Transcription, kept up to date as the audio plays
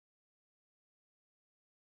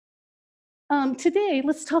Today,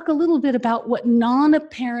 let's talk a little bit about what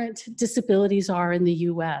non-apparent disabilities are in the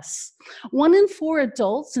US. 1 in 4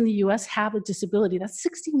 adults in the US have a disability. That's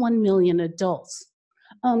 61 million adults.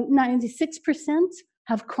 96%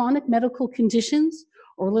 have chronic medical conditions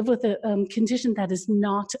or live with a condition that is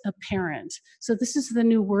not apparent. So this is the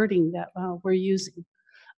new wording that we're using.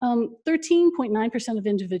 13.9% of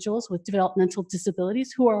individuals with developmental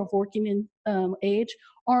disabilities who are of working age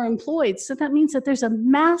are employed. So that means that there's a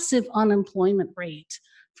massive unemployment rate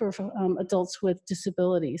for adults with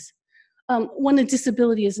disabilities. When a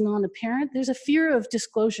disability is non-apparent, there's a fear of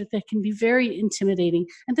disclosure that can be very intimidating,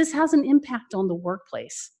 and this has an impact on the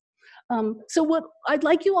workplace. So what I'd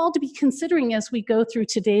like you all to be considering as we go through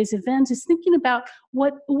today's event is thinking about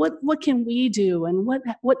what can we do and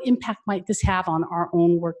what impact might this have on our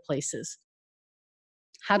own workplaces?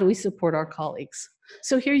 How do we support our colleagues?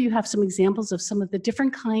 So here you have some examples of some of the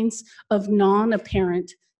different kinds of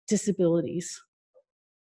non-apparent disabilities.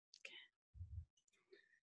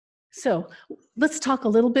 So let's talk a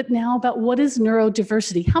little bit now about what is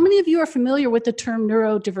neurodiversity. How many of you are familiar with the term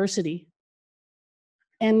neurodiversity?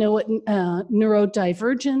 And know what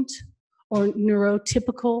neurodivergent or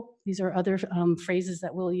neurotypical, these are other phrases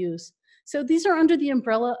that we'll use. So these are under the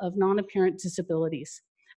umbrella of non-apparent disabilities.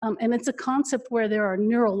 And it's a concept where there are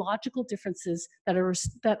neurological differences that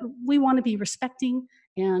we want to be respecting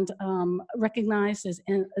and recognized as,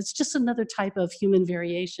 and it's just another type of human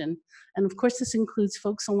variation. And of course, this includes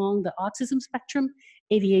folks along the autism spectrum,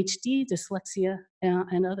 ADHD, dyslexia,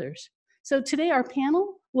 and others. So today our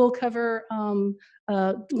panel will cover,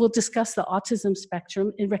 we'll discuss the autism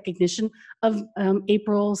spectrum in recognition of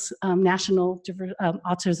April's National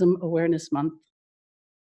Autism Awareness Month.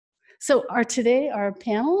 So our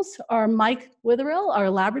panels are Mike Witherell, our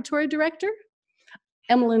laboratory director,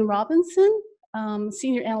 Emmeline Robinson,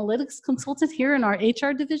 senior analytics consultant here in our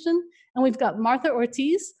HR division, and we've got Martha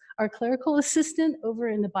Ortiz, our clerical assistant over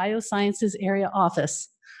in the biosciences area office.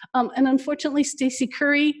 And unfortunately, Stacy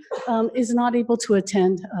Curry is not able to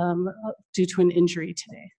attend due to an injury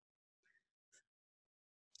today.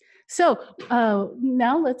 So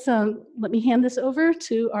now let me hand this over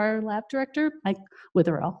to our lab director, Mike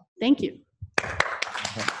Witherell. Thank you.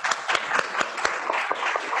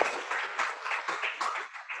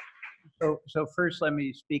 So first, let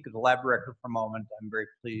me speak as a lab director for a moment. I'm very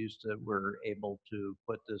pleased that we're able to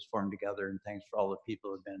put this forum together, and thanks for all the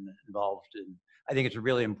people who have been involved. And I think it's a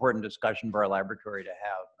really important discussion for our laboratory to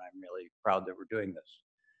have, and I'm really proud that we're doing this.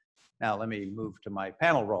 Now, let me move to my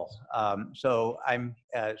panel role. So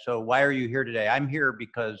why are you here today? I'm here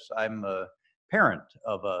because I'm a parent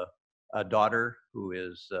of a daughter who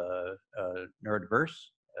is neurodiverse,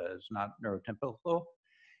 is not neurotypical,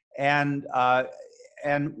 and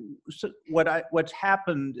so what's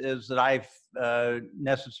happened is that I've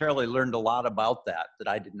necessarily learned a lot about that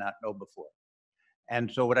I did not know before.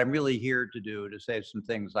 And so what I'm really here to do to say some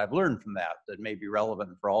things I've learned from that may be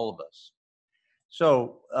relevant for all of us.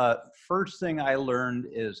 So first thing I learned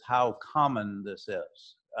is how common this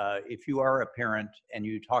is. If you are a parent and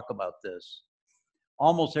you talk about this,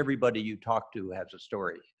 almost everybody you talk to has a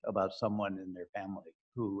story about someone in their family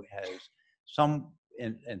who has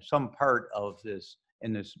in some part of this,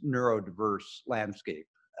 in this neurodiverse landscape.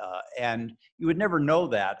 And you would never know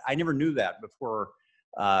that. I never knew that before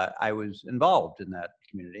I was involved in that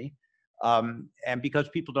community. And because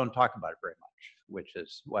people don't talk about it very much, which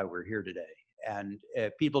is why we're here today. And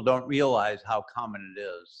people don't realize how common it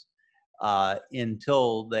is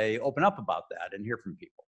until they open up about that and hear from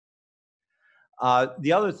people.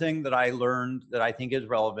 The other thing that I learned that I think is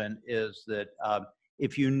relevant is that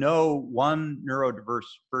if you know one neurodiverse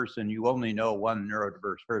person, you only know one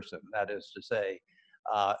neurodiverse person. That is to say,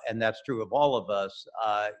 and that's true of all of us,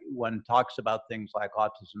 one talks about things like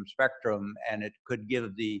autism spectrum, and it could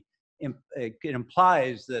give it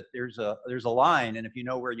implies that there's a line, and if you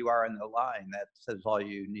know where you are in the line, that says all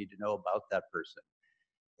you need to know about that person.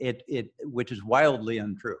 Which is wildly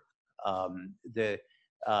untrue.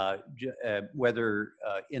 Whether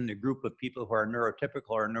in the group of people who are neurotypical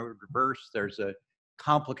or neurodiverse, there's a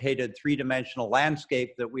complicated three-dimensional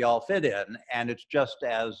landscape that we all fit in, and it's just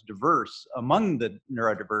as diverse among the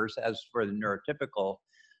neurodiverse as for the neurotypical.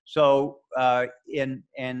 So in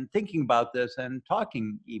thinking about this and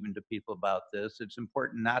talking even to people about this, it's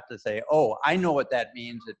important not to say, oh, I know what that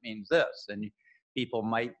means, it means this. And people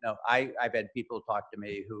might know, I've had people talk to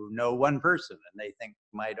me who know one person and they think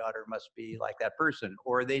my daughter must be like that person,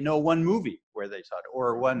 or they know one movie where they saw it,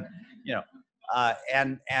 or one, you know,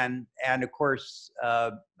 and of course,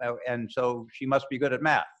 and so she must be good at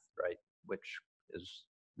math, right? Which is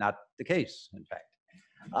not the case, in fact.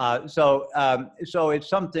 So it's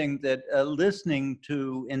something that listening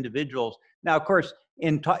to individuals. Now, of course,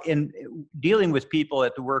 in dealing with people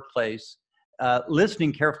at the workplace,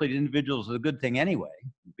 listening carefully to individuals is a good thing anyway,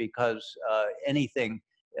 because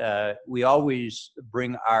we always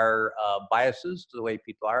bring our biases to the way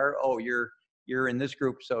people are. Oh, you're in this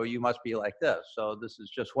group, so you must be like this. So this is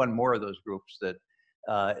just one more of those groups that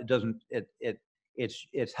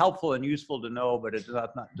it's helpful and useful to know, but it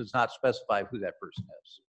does not specify who that person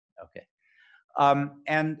is. Okay.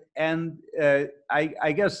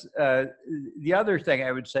 I guess the other thing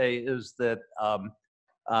I would say is that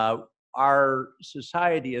our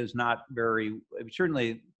society is not very,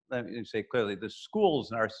 certainly, let me say clearly, the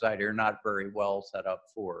schools in our society are not very well set up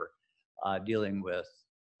for dealing with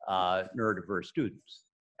neurodiverse students.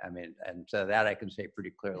 I mean, and so that I can say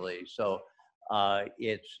pretty clearly. So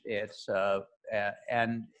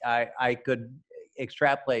and I could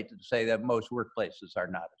extrapolate to say that most workplaces are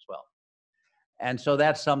not as well. And so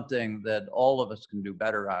that's something that all of us can do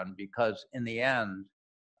better on, because in the end,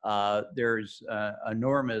 there's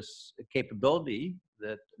enormous capability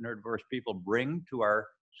that neurodiverse people bring to our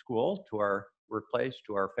school, to our workplace,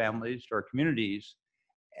 to our families, to our communities,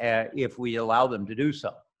 if we allow them to do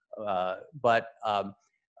so. But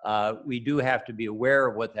we do have to be aware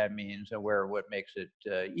of what that means, aware of what makes it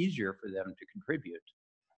easier for them to contribute.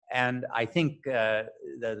 And I think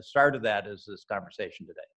the start of that is this conversation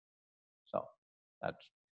today. So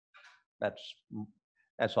that's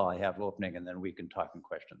all I have opening, and then we can talk in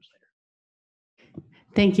questions later.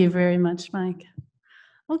 Thank you very much, Mike.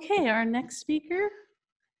 Okay, our next speaker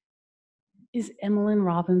is Emmeline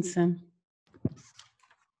Robinson.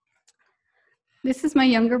 This is my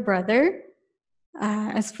younger brother.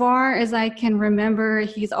 As far as I can remember,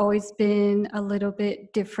 he's always been a little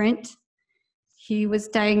bit different. He was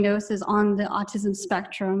diagnosed as on the autism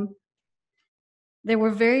spectrum. There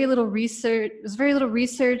was very little research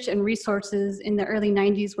and resources in the early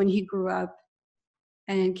 90s when he grew up.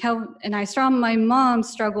 And I saw my mom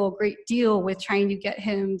struggle a great deal with trying to get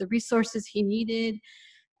him the resources he needed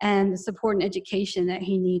and the support and education that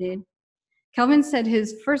he needed. Kelvin said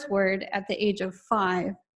his first word at the age of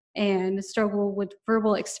 5 and struggled with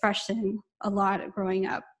verbal expression a lot growing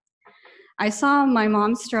up. I saw my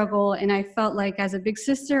mom struggle, and I felt like as a big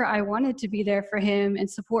sister, I wanted to be there for him and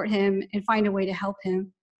support him and find a way to help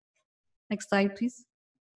him. Next slide, please.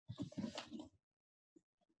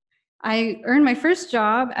 I earned my first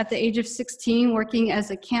job at the age of 16 working as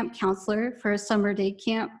a camp counselor for a summer day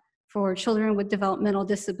camp for children with developmental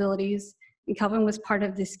disabilities, and Kelvin was part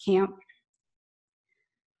of this camp.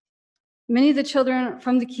 Many of the children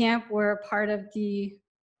from the camp showed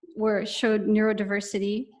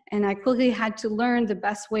neurodiversity, and I quickly had to learn the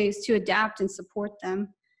best ways to adapt and support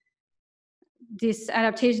them. This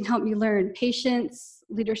adaptation helped me learn patience,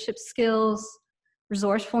 leadership skills,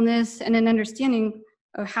 resourcefulness, and an understanding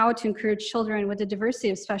of how to encourage children with a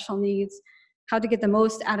diversity of special needs, how to get the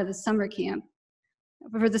most out of the summer camp.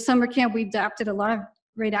 For the summer camp, we adapted a lot of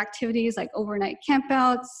great activities like overnight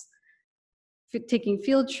campouts, taking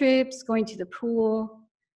field trips, going to the pool,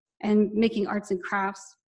 and making arts and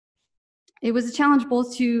crafts. It was a challenge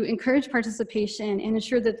both to encourage participation and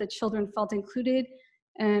ensure that the children felt included,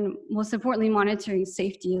 and most importantly, monitoring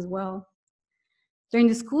safety as well. During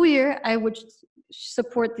the school year, I would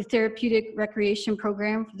support the therapeutic recreation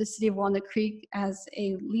program for the city of Walnut Creek as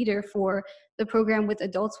a leader for the program with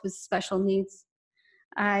adults with special needs.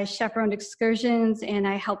 I chaperoned excursions, and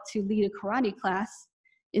I helped to lead a karate class.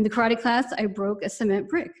 In the karate class, I broke a cement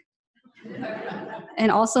brick and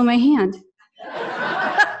also my hand.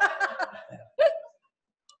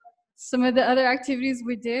 Some of the other activities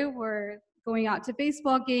we did were going out to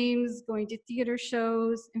baseball games, going to theater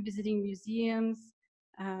shows, and visiting museums.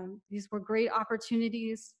 These were great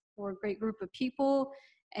opportunities for a great group of people.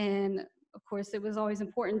 And of course, it was always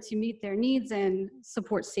important to meet their needs and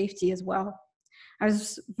support safety as well. I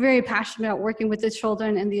was very passionate about working with the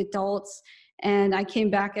children and the adults. And I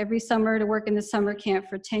came back every summer to work in the summer camp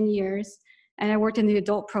for 10 years. And I worked in the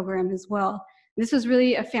adult program as well. This was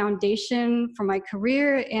really a foundation for my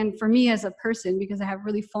career and for me as a person, because I have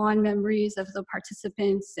really fond memories of the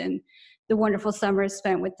participants and the wonderful summers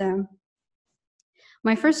spent with them.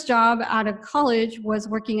 My first job out of college was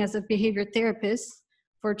working as a behavior therapist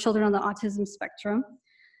for children on the autism spectrum.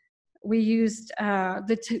 We used,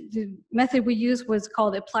 the method we used was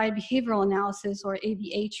called applied behavioral analysis, or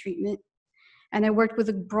ABA treatment. And I worked with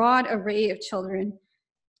a broad array of children,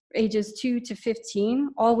 ages 2 to 15,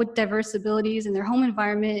 all with diverse abilities in their home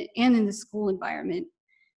environment and in the school environment.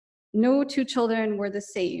 No two children were the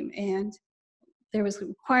same, and there was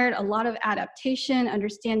required a lot of adaptation,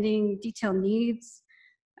 understanding detailed needs,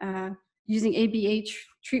 using ABA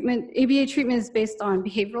treatment. ABA treatment is based on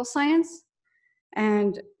behavioral science,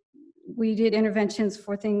 and we did interventions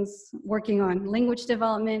for things working on language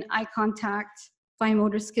development, eye contact, fine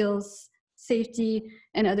motor skills, safety,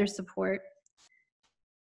 and other support.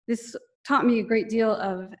 This taught me a great deal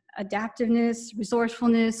of adaptiveness,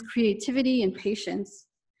 resourcefulness, creativity, and patience.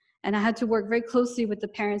 And I had to work very closely with the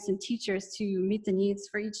parents and teachers to meet the needs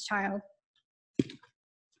for each child.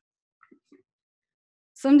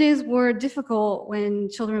 Some days were difficult when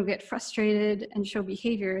children would get frustrated and show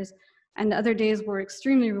behaviors, and other days were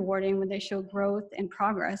extremely rewarding when they showed growth and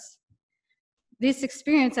progress. This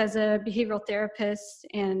experience as a behavioral therapist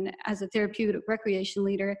and as a therapeutic recreation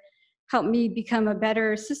leader helped me become a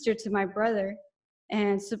better sister to my brother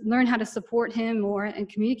and learn how to support him more and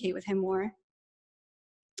communicate with him more.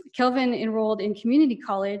 Kelvin enrolled in community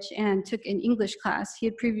college and took an English class. He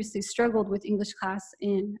had previously struggled with English class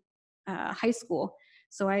in high school,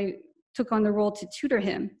 so I took on the role to tutor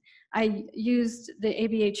him. I used the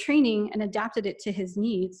ABA training and adapted it to his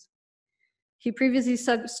needs. He previously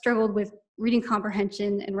struggled with reading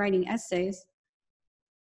comprehension and writing essays.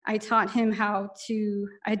 I taught him I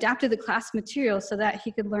adapted the class material so that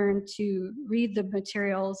he could learn to read the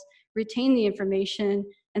materials, retain the information,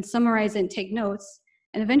 and summarize and take notes.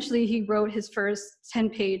 And eventually he wrote his first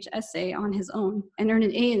 10-page essay on his own and earned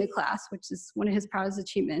an A in the class, which is one of his proudest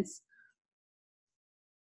achievements.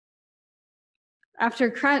 After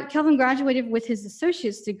Kelvin graduated with his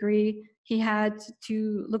associate's degree, he had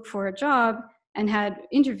to look for a job and had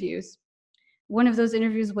interviews. One of those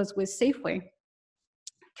interviews was with Safeway.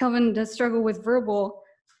 Kelvin does struggle with verbal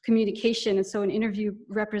communication, and so an interview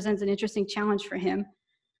represents an interesting challenge for him.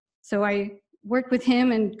 So I worked with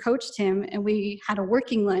him and coached him, and we had a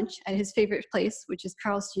working lunch at his favorite place, which is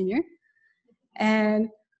Carl's Jr. And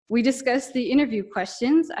we discussed the interview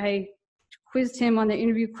questions. I quizzed him on the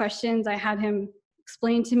interview questions. I had him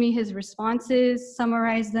explain to me his responses,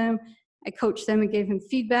 summarize them. I coached them and gave him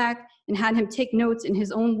feedback and had him take notes in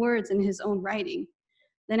his own words and his own writing.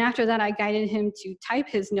 Then after that, I guided him to type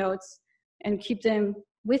his notes and keep them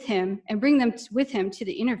with him and bring them with him to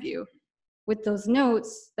the interview. With those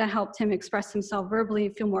notes, that helped him express himself verbally,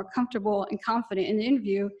 feel more comfortable and confident in the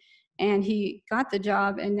interview. And he got the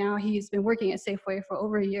job, and now he's been working at Safeway for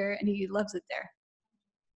over a year, and he loves it there.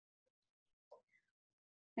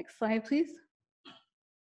 Next slide, please.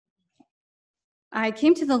 I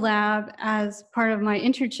came to the lab as part of my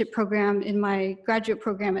internship program in my graduate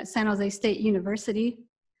program at San Jose State University.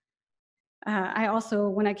 I also,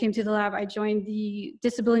 when I came to the lab, I joined the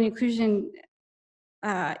Disability Inclusion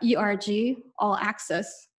ERG, All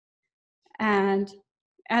Access. And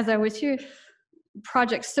as I was here,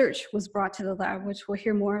 Project Search was brought to the lab, which we'll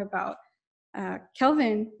hear more about.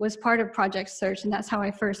 Kelvin was part of Project Search, and that's how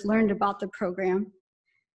I first learned about the program.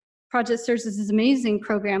 Project Search is this amazing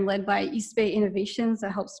program led by East Bay Innovations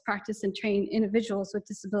that helps practice and train individuals with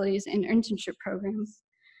disabilities in internship programs.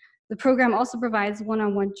 The program also provides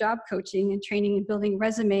one-on-one job coaching and training in building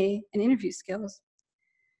resume and interview skills.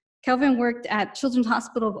 Kelvin worked at Children's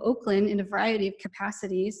Hospital of Oakland in a variety of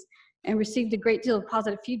capacities and received a great deal of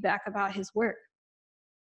positive feedback about his work.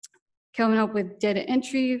 Kelvin helped with data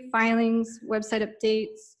entry, filings, website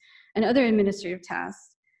updates, and other administrative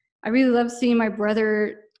tasks. I really love seeing my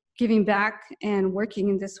brother giving back and working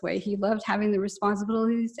in this way. He loved having the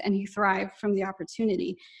responsibilities, and he thrived from the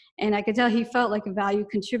opportunity. And I could tell he felt like a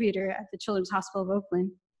valued contributor at the Children's Hospital of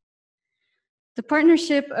Oakland. The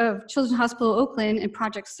partnership of Children's Hospital of Oakland and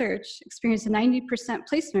Project Search experienced a 90%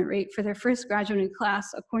 placement rate for their first graduating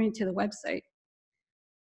class, according to the website.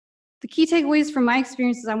 The key takeaways from my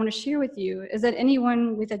experiences I want to share with you is that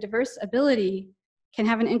anyone with a diverse ability can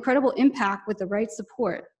have an incredible impact with the right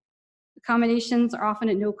support. Accommodations are often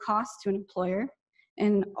at no cost to an employer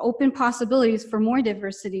and open possibilities for more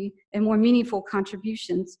diversity and more meaningful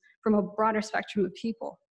contributions from a broader spectrum of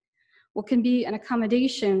people. What can be an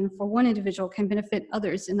accommodation for one individual can benefit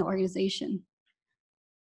others in the organization.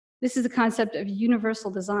 This is the concept of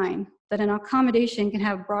universal design, that an accommodation can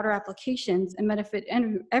have broader applications and benefit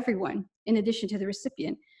everyone in addition to the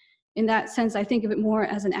recipient. In that sense, I think of it more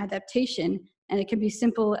as an adaptation, and it can be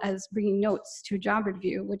simple as bringing notes to a job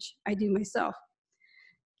review, which I do myself.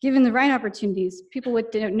 Given the right opportunities, people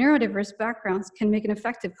with neurodiverse backgrounds can make an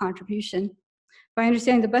effective contribution. By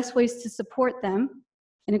understanding the best ways to support them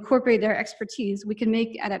and incorporate their expertise, we can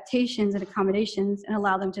make adaptations and accommodations and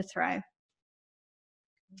allow them to thrive.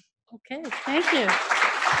 Okay, thank you.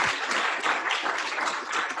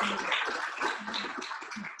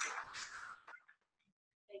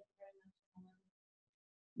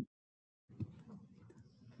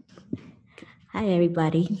 Hi,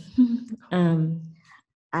 everybody.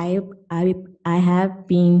 I, I have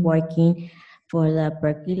been working for the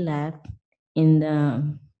Berkeley Lab in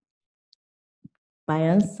the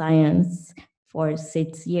bioscience for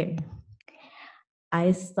 6 years.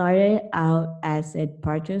 I started out as a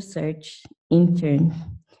project search intern,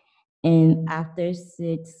 and after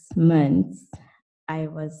 6 months, I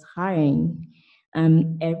was hiring.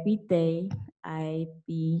 Every day, I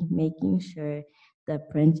be making sure the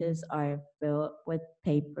printers are filled with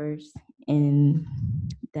papers and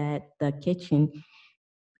that the kitchen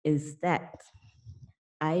is stacked.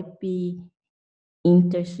 I be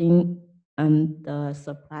interesting the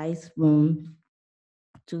supplies room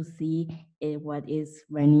to see what is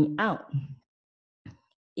running out.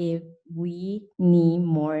 If we need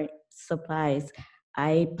more supplies,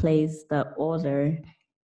 I place the order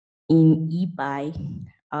in eBuy,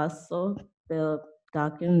 also fill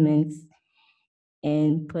documents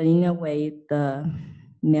and putting away the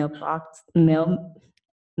mail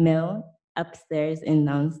upstairs and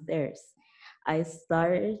downstairs. I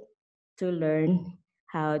started to learn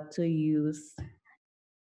how to use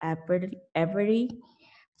every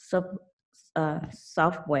sub,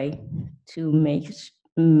 software to make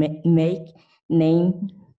name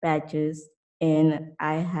badges, and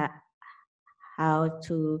how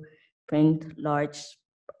to print large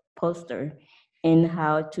poster and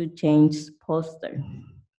how to change poster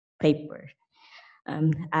paper.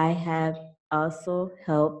 I have also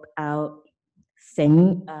helped out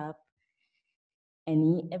setting up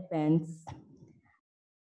any events.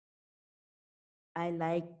 I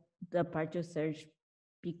like the project search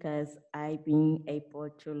because I've been able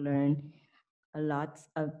to learn a lot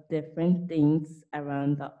of different things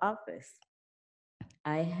around the office.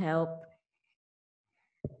 I help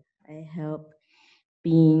I help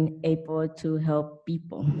being able to help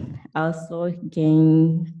people. Also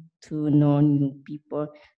gain to know new people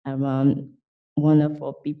around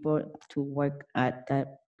wonderful people to work at the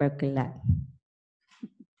Berkeley Lab.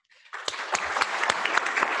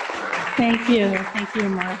 Thank you,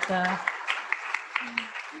 Martha.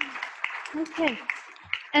 Okay,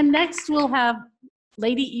 and next we'll have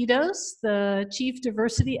Lady Edos, the Chief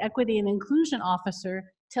Diversity, Equity, and Inclusion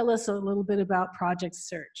Officer, tell us a little bit about Project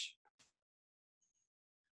Search.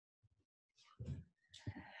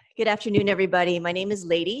 Good afternoon, everybody. My name is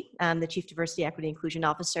Lady. I'm the Chief Diversity, Equity, Inclusion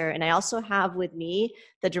Officer, and I also have with me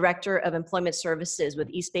the Director of Employment Services with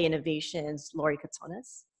East Bay Innovations, Lori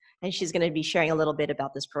Katsonis, and she's going to be sharing a little bit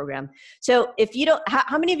about this program. So if you don't,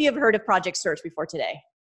 how many of you have heard of Project Search before today?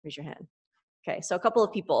 Raise your hand. Okay, so a couple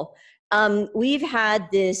of people. We've had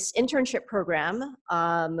this internship program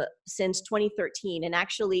since 2013, and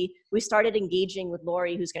actually we started engaging with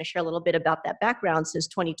Lori, who's going to share a little bit about that background, since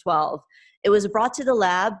 2012. It was brought to the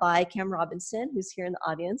lab by Cam Robinson, who's here in the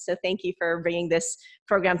audience, so thank you for bringing this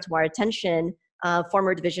program to our attention,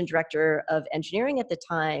 former division director of engineering at the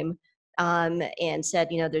time, and said,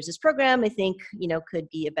 you know, there's this program I think, you know, could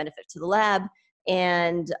be a benefit to the lab,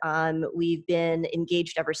 and we've been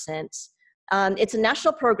engaged ever since. It's a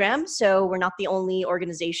national program, so we're not the only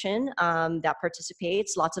organization that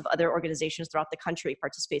participates. Lots of other organizations throughout the country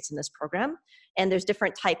participates in this program, and there's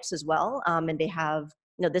different types as well. And they have,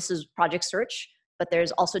 you know, this is Project Search, but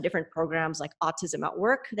there's also different programs like Autism at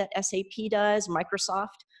Work that SAP does.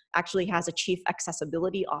 Microsoft actually has a Chief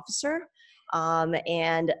Accessibility Officer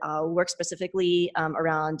and works specifically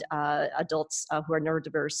around adults who are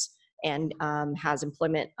neurodiverse and has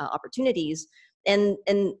employment opportunities. And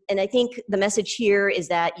I think the message here is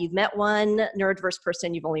that you've met one neurodiverse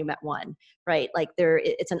person, you've only met one, right? Like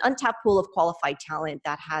it's an untapped pool of qualified talent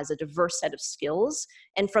that has a diverse set of skills.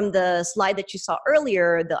 And from the slide that you saw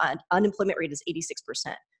earlier, the unemployment rate is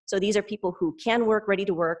 86%. So these are people who can work, ready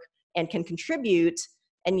to work, and can contribute.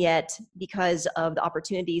 And yet, because of the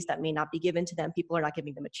opportunities that may not be given to them, people are not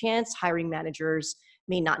giving them a chance. Hiring managers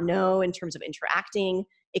may not know in terms of interacting.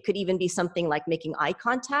 It could even be something like making eye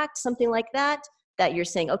contact, something like that, that you're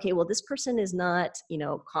saying, okay, well, this person is not, you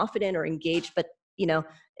know, confident or engaged, but, you know,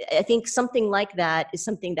 I think something like that is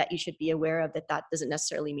something that you should be aware of, that doesn't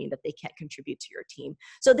necessarily mean that they can't contribute to your team.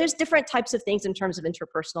 So there's different types of things in terms of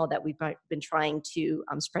interpersonal that we've been trying to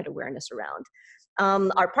spread awareness around.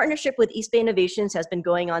 Our partnership with East Bay Innovations has been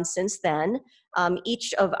going on since then.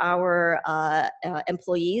 Each of our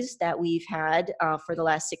employees that we've had for the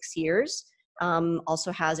last 6 years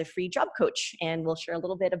also has a free job coach, and we'll share a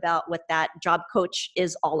little bit about what that job coach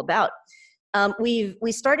is all about.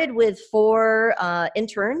 We started with 4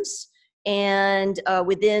 interns, and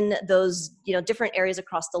within those, you know, different areas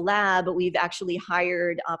across the lab, we've actually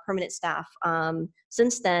hired permanent staff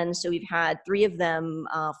since then. So we've had 3 of them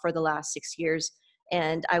for the last 6 years.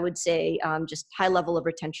 And I would say just high level of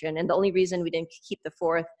retention. And the only reason we didn't keep the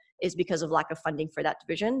fourth is because of lack of funding for that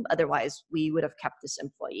division. Otherwise, we would have kept this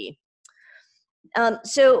employee.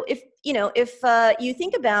 So if you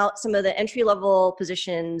think about some of the entry level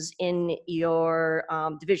positions in your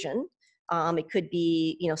division, it could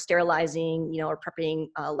be sterilizing, or prepping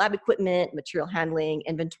lab equipment, material handling,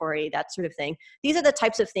 inventory, that sort of thing. These are the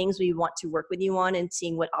types of things we want to work with you on and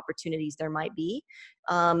seeing what opportunities there might be.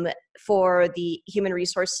 For the human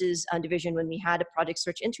resources division, when we had a project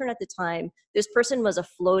search intern at the time, this person was a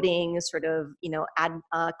floating sort of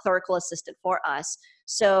clerical assistant for us.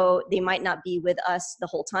 So they might not be with us the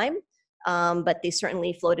whole time, but they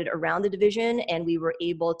certainly floated around the division, and we were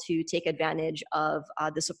able to take advantage of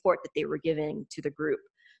the support that they were giving to the group.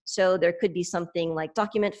 So there could be something like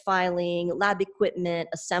document filing, lab equipment,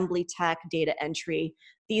 assembly tech, data entry.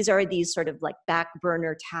 These are these sort of like back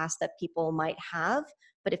burner tasks that people might have.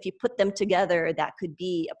 But if you put them together, that could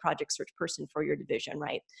be a project search person for your division,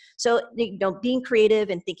 right? So being creative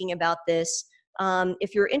and thinking about this.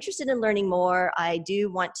 If you're interested in learning more, I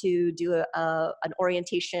do want to do an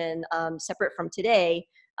orientation separate from today.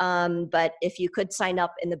 But if you could sign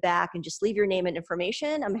up in the back and just leave your name and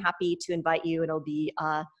information, I'm happy to invite you. It'll be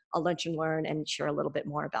a lunch and learn and share a little bit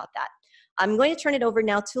more about that. I'm going to turn it over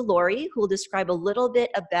now to Lori, who will describe a little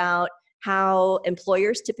bit about how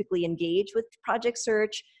employers typically engage with project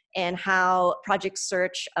search and how project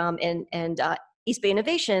search and East Bay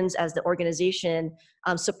Innovations as the organization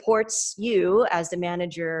supports you as the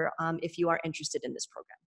manager if you are interested in this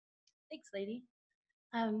program. Thanks, Lady.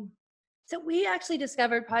 So we actually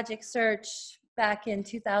discovered Project Search back in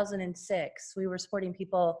 2006. We were supporting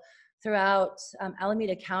people throughout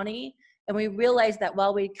Alameda County, and we realized that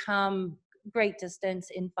while we'd come great distance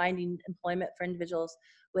in finding employment for individuals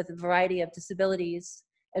with a variety of disabilities,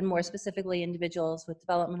 and more specifically individuals with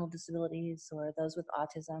developmental disabilities or those with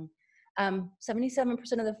autism, 77%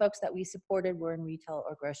 of the folks that we supported were in retail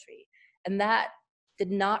or grocery. And that did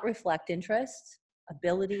not reflect interest,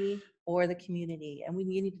 ability, or the community. And we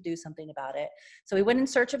needed to do something about it. So we went in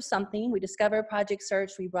search of something. We discovered Project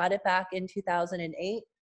Search. We brought it back in 2008.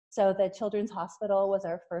 So the Children's Hospital was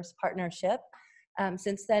our first partnership.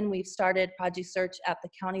 Since then, we've started Project Search at the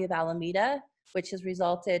County of Alameda, which has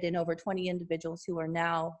resulted in over 20 individuals who are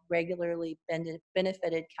now regularly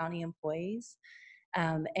benefited county employees.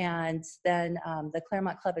 And then the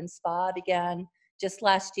Claremont Club and Spa began just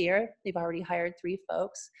last year. They've already hired 3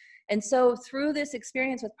 folks. And so through this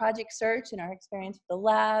experience with Project Search and our experience with the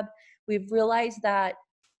lab, we've realized that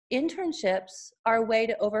internships are a way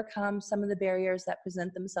to overcome some of the barriers that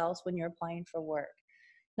present themselves when you're applying for work.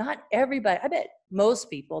 Not everybody, I bet most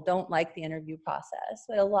people don't like the interview process,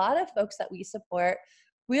 but a lot of folks that we support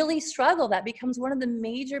really struggle. That becomes one of the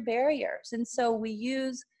major barriers. And so we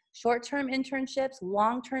use short-term internships,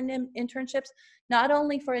 long-term internships, not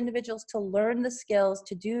only for individuals to learn the skills,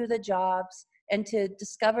 to do the jobs, and to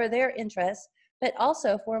discover their interests, but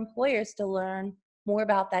also for employers to learn more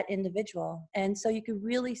about that individual. And so you can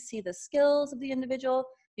really see the skills of the individual.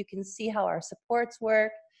 You can see how our supports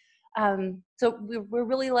work. So we're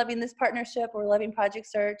really loving this partnership. We're loving Project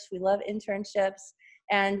Search. We love internships.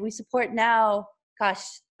 And we support now, gosh,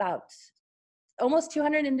 about almost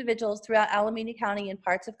 200 individuals throughout Alameda County and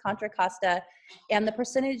parts of Contra Costa. And the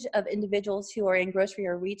percentage of individuals who are in grocery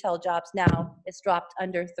or retail jobs now is dropped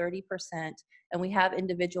under 30%. And we have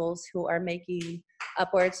individuals who are making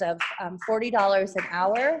upwards of $40 an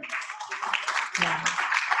hour. Yeah.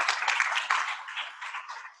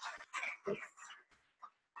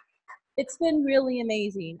 It's been really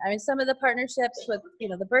amazing. I mean, some of the partnerships with,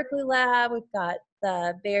 the Berkeley Lab, we've got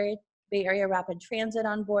the Bay Area Rapid Transit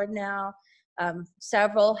on board now,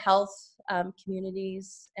 several health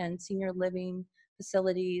communities and senior living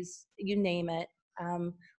facilities, you name it.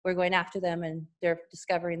 We're going after them, and they're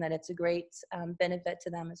discovering that it's a great benefit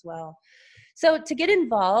to them as well. So to get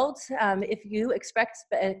involved, if you express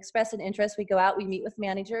an interest, we go out, we meet with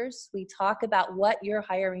managers, we talk about what your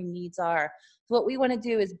hiring needs are. So what we want to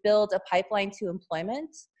do is build a pipeline to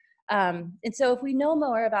employment. And so if we know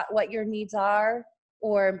more about what your needs are,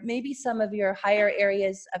 or maybe some of your higher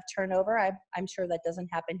areas of turnover, I'm sure that doesn't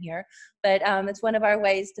happen here, but it's one of our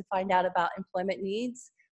ways to find out about employment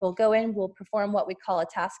needs. We'll go in, we'll perform what we call a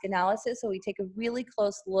task analysis. So we take a really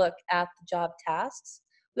close look at the job tasks.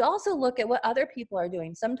 We also look at what other people are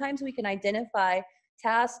doing. Sometimes we can identify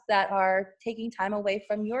tasks that are taking time away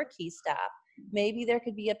from your key staff. Maybe there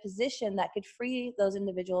could be a position that could free those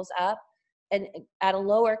individuals up and at a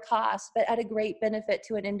lower cost, but at a great benefit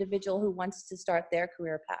to an individual who wants to start their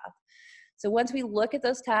career path. So once we look at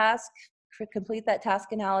those tasks, complete that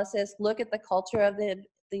task analysis, look at the culture of the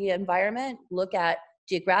the environment, look at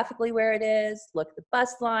geographically where it is, look at the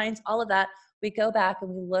bus lines, all of that. We go back and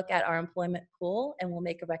we look at our employment pool and we'll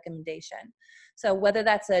make a recommendation. So whether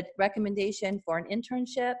that's a recommendation for an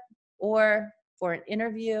internship or for an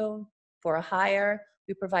interview, for a hire,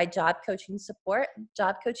 we provide job coaching support.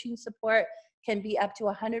 Job coaching support can be up to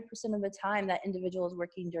 100% of the time that individual is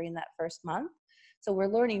working during that first month. So we're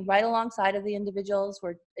learning right alongside of the individuals.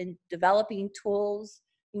 We're developing tools.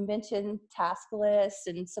 You mentioned task lists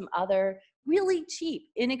and some other really cheap,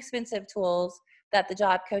 inexpensive tools that the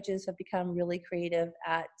job coaches have become really creative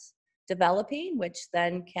at developing, which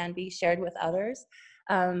then can be shared with others.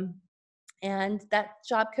 And that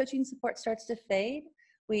job coaching support starts to fade.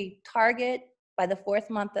 We target by the 4th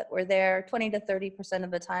month that we're there 20 to 30%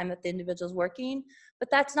 of the time that the individual's working, but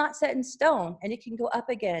that's not set in stone, and it can go up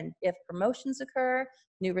again if promotions occur,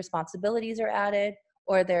 new responsibilities are added,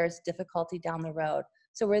 or there's difficulty down the road.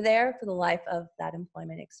 So we're there for the life of that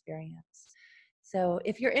employment experience. So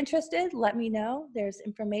if you're interested, let me know. There's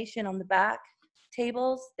information on the back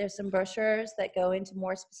tables. There's some brochures that go into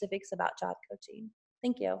more specifics about job coaching.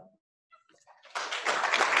 Thank you.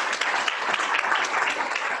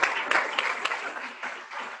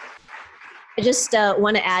 I just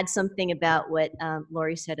want to add something about what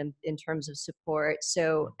Lori said in terms of support.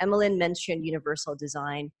 So Emmeline mentioned universal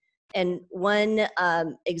design. And one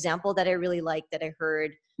example that I really liked that I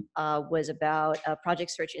heard was about a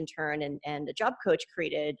project search intern and a job coach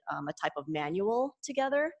created a type of manual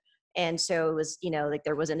together. And so it was, like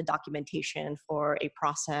there wasn't a documentation for a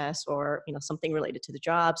process or, something related to the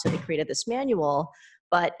job. So they created this manual.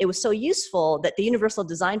 But it was so useful that the universal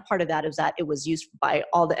design part of that is that it was used by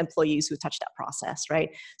all the employees who touched that process, right?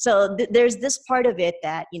 So there's this part of it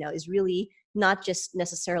that, is really not just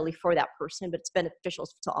necessarily for that person, but it's beneficial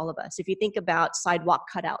to all of us. If you think about sidewalk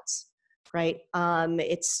cutouts, right?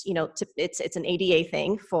 It's, it's an ADA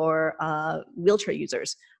thing for wheelchair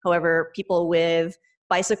users. However, people with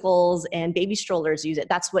bicycles and baby strollers use it.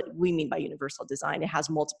 That's what we mean by universal design. It has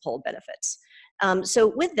multiple benefits.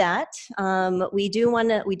 So with that, we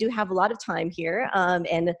do have a lot of time here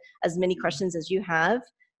and as many questions as you have.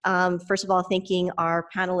 First of all, thanking our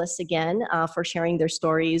panelists again for sharing their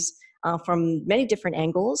stories from many different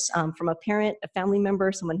angles, from a parent, a family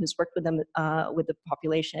member, someone who's worked with them with the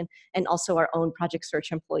population, and also our own Project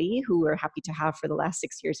Search employee who we're happy to have for the last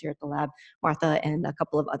 6 years here at the lab, Martha, and a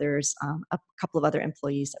couple of others, a couple of other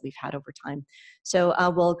employees that we've had over time. So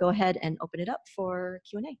we'll go ahead and open it up for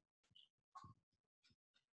Q&A.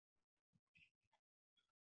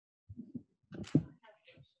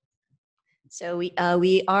 So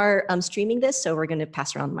we are streaming this, so we're going to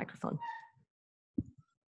pass around the microphone.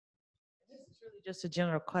 This is really just a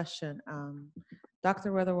general question.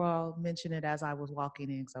 Dr. Weatherall mentioned it as I was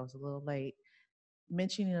walking in because I was a little late,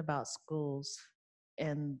 mentioning about schools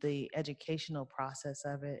and the educational process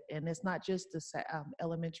of it. And it's not just the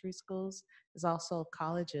elementary schools, it's also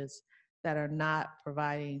colleges that are not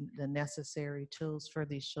providing the necessary tools for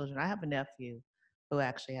these children. I have a nephew who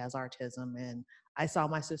actually has autism, and I saw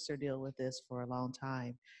my sister deal with this for a long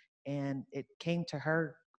time. And it came to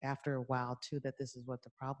her after a while too that this is what the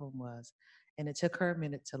problem was. And it took her a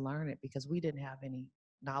minute to learn it because we didn't have any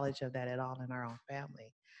knowledge of that at all in our own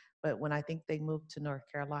family. But when I think they moved to North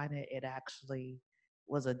Carolina, it actually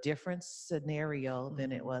was a different scenario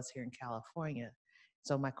than it was here in California.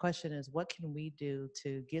 So my question is, what can we do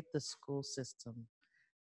to get the school system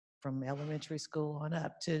from elementary school on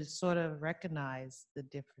up to sort of recognize the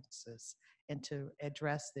differences and to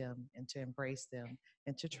address them and to embrace them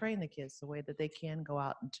and to train the kids the way that they can go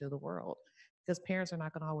out into the world, because parents are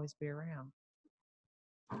not going to always be around.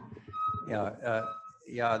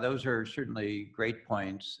 Yeah, those are certainly great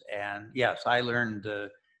points. And yes, I learned,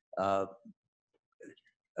 I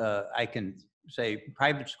can say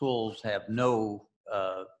private schools have no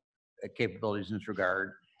capabilities in this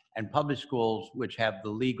regard, and public schools, which have the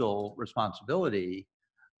legal responsibility,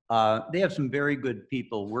 they have some very good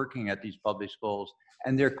people working at these public schools,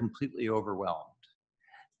 and they're completely overwhelmed.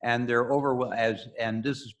 And they're overwhelmed, and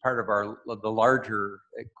this is part of the larger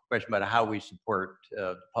question about how we support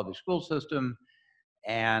the public school system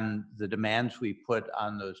and the demands we put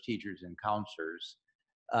on those teachers and counselors.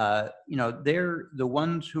 They're the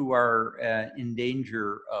ones who are in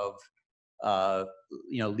danger of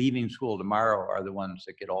leaving school tomorrow are the ones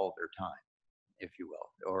that get all of their time, if you will,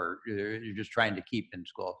 or you're just trying to keep in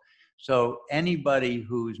school. So anybody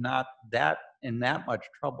who's not in that much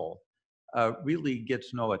trouble really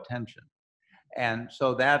gets no attention. And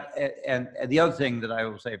so and the other thing that I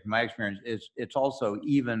will say from my experience is it's also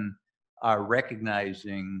even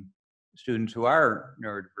recognizing students who are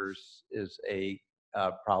neurodiverse is a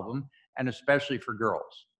problem. and especially for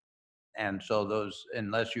girls. And so those,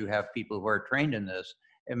 unless you have people who are trained in this,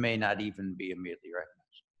 it may not even be immediately recognized.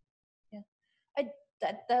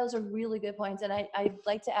 Those are really good points. And I'd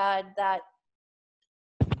like to add that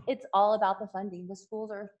it's all about the funding. The schools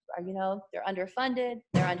are they're underfunded,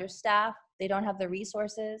 they're understaffed, they don't have the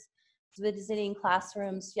resources. I was visiting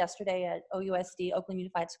classrooms yesterday at OUSD, Oakland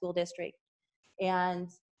Unified School District, and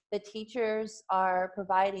the teachers are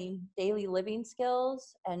providing daily living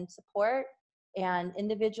skills and support, and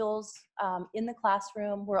individuals in the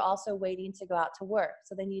classroom were also waiting to go out to work,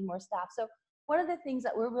 so they need more staff. So one of the things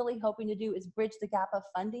that we're really hoping to do is bridge the gap of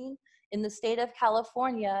funding. In the state of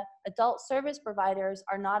California, adult service providers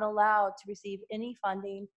are not allowed to receive any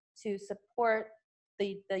funding to support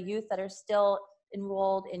the youth that are still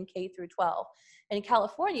enrolled in K through 12. And in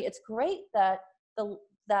California, it's great that the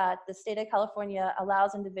state of California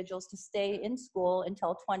allows individuals to stay in school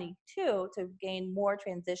until 22 to gain more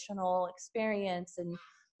transitional experience and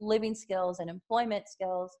living skills and employment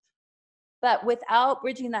skills. But without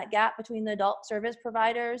bridging that gap between the adult service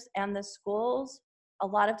providers and the schools, a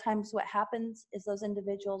lot of times what happens is those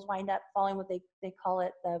individuals wind up falling what they call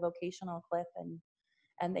it the vocational cliff,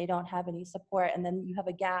 and they don't have any support. And then you have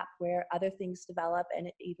a gap where other things develop, and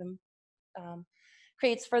it even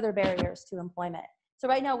creates further barriers to employment. So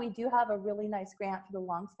right now we do have a really nice grant for the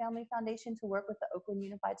Longs Family Foundation to work with the Oakland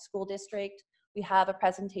Unified School District. We have a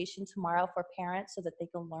presentation tomorrow for parents so that they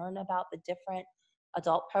can learn about the different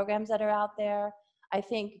adult programs that are out there. I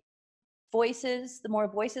think voices, the more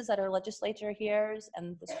voices that our legislature hears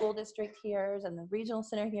and the school district hears and the regional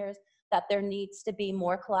center hears, that there needs to be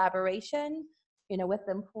more collaboration, with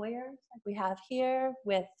employers like we have here,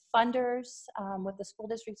 with funders, with the school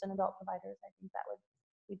districts and adult providers. I think that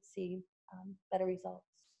we'd see better results.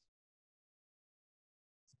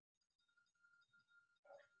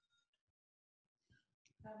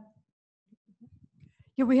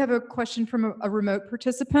 Yeah, we have a question from a remote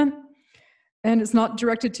participant, and it's not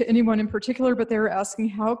directed to anyone in particular, but they're asking,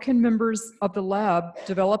 how can members of the lab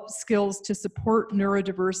develop skills to support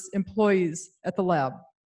neurodiverse employees at the lab?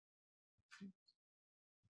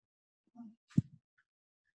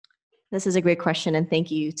 This is a great question, and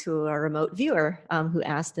thank you to our remote viewer who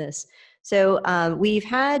asked this. So we've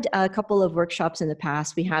had a couple of workshops in the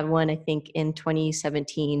past. We had one, I think, in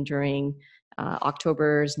 2017 during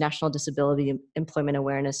October's National Disability Employment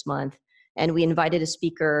Awareness Month. And we invited a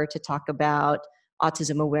speaker to talk about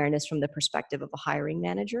autism awareness from the perspective of a hiring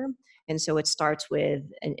manager. And so it starts with,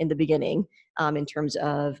 in the beginning, in terms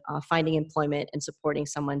of finding employment and supporting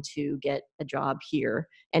someone to get a job here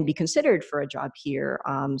and be considered for a job here,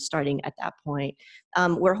 starting at that point.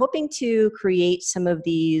 We're hoping to create some of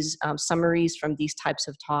these summaries from these types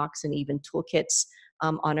of talks and even toolkits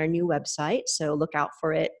on our new website. So look out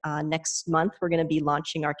for it. Next month, we're going to be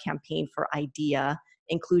launching our campaign for IDEA,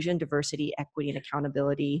 Inclusion, Diversity, Equity, and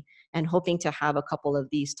Accountability, and hoping to have a couple of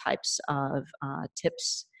these types of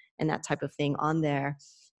tips and that type of thing on there.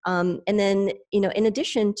 And then, in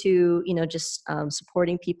addition to, just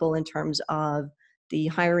supporting people in terms of the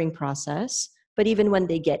hiring process, but even when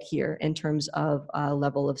they get here in terms of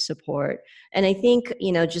level of support. And I think,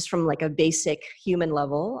 just from like a basic human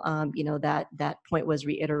level, that point was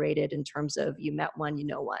reiterated in terms of you met one, you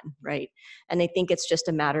know one, right? And I think it's just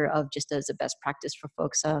a matter of, just as a best practice for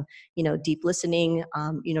folks, deep listening,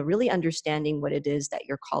 really understanding what it is that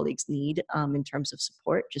your colleagues need in terms of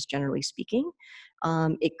support, just generally speaking.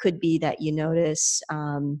 It could be that you notice,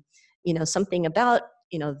 something about,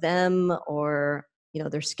 them or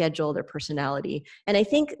their schedule, their personality. And I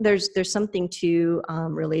think there's something too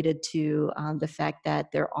related to the fact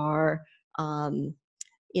that there are,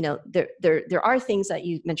 there are things that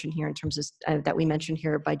you mentioned here in terms of, that we mentioned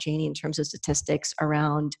here by Janie in terms of statistics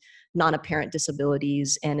around non-apparent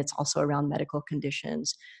disabilities, and it's also around medical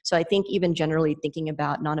conditions. So I think even generally thinking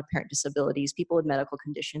about non-apparent disabilities, people with medical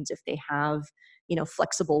conditions, if they have,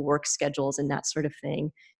 flexible work schedules and that sort of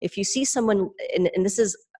thing, if you see someone, and this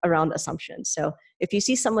is around assumptions. So if you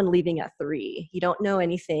see someone leaving at 3, you don't know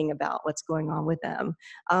anything about what's going on with them,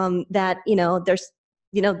 that, there's,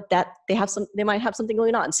 that they might have something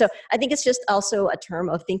going on. So I think it's just also a term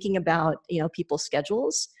of thinking about, people's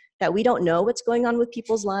schedules, that we don't know what's going on with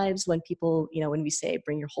people's lives when people, when we say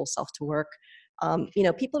bring your whole self to work,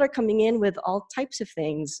 people are coming in with all types of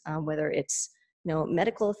things, whether it's,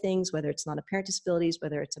 medical things, whether it's non-apparent disabilities,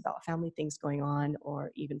 whether it's about family things going on, or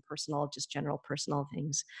even personal, just general personal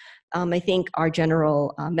things. I think our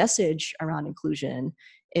general message around inclusion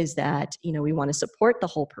is that, we want to support the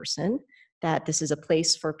whole person, that this is a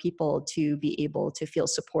place for people to be able to feel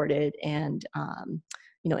supported and,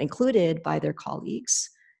 included by their colleagues.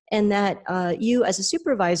 and that you as a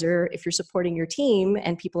supervisor, if you're supporting your team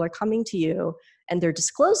and people are coming to you and they're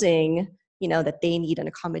disclosing, you know, that they need an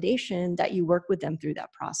accommodation, that you work with them through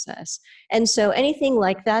that process. And so anything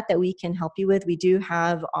like that that we can help you with, we do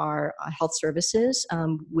have our health services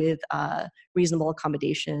with reasonable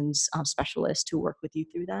accommodations specialists who work with you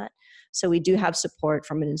through that. So we do have support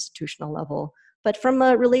from an institutional level. But from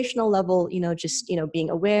a relational level, you know, just, you know, being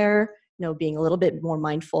aware, you know, being a little bit more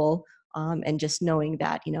mindful, and just knowing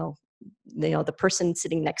that, you know, the person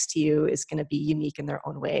sitting next to you is going to be unique in their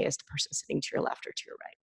own way as the person sitting to your left or to your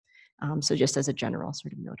right. So just as a general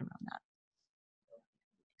sort of note around that.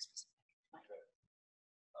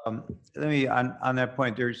 Let me, on that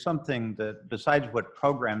point, there's something that besides what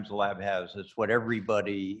programs the lab has, it's what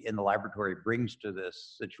everybody in the laboratory brings to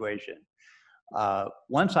this situation.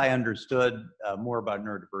 Once I understood more about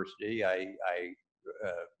neurodiversity, I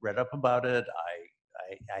read up about it,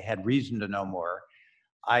 I had reason to know more.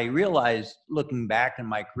 I realized, looking back in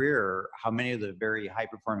my career, how many of the very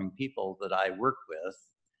high-performing people that I worked with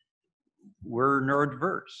were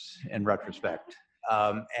neurodiverse in retrospect.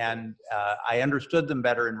 And I understood them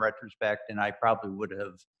better in retrospect, and I probably would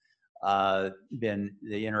have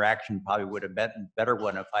the interaction probably would have been a better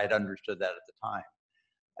one if I had understood that at the time.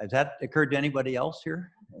 Has that occurred to anybody else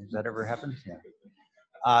here? Has that ever happened?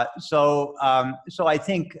 Yeah. So I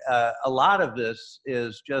think a lot of this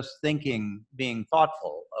is just being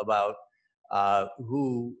thoughtful about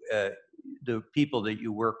who the people that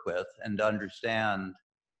you work with, and to understand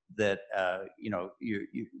that you know,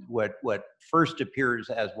 what first appears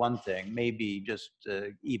as one thing may be just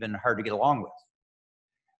even hard to get along with.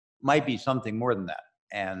 Might be something more than that,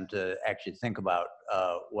 and to actually think about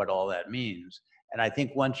what all that means. And I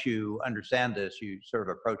think once you understand this, you sort of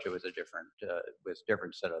approach it with a different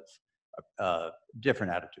set of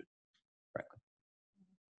different attitude, frankly.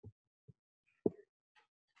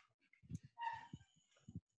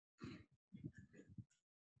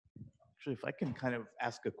 Actually, if I can kind of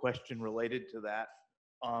ask a question related to that.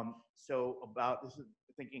 So about this is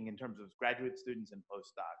thinking in terms of graduate students and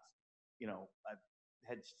postdocs. You know, I've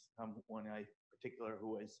had someone in particular who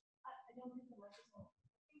was.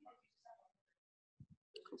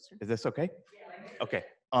 Is this okay? Okay.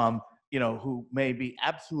 You know, who may be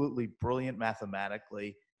absolutely brilliant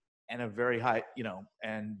mathematically and a very high, you know,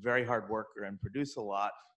 and very hard worker and produce a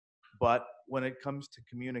lot. But when it comes to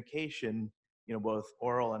communication, you know, both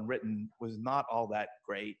oral and written, was not all that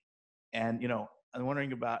great. And, you know, I'm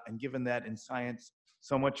wondering about, and given that in science,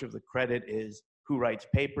 so much of the credit is who writes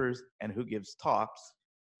papers and who gives talks,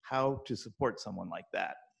 how to support someone like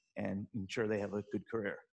that and ensure they have a good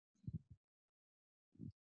career.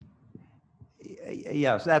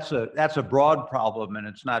 Yes, that's a broad problem, and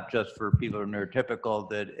it's not just for people who are neurotypical.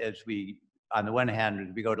 That as we, on the one hand,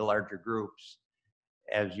 as we go to larger groups,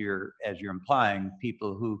 as you're implying,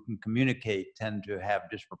 people who can communicate tend to have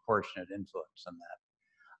disproportionate influence on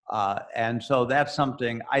that. And so that's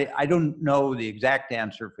something, I don't know the exact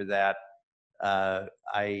answer for that. But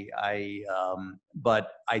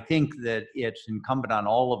I think that it's incumbent on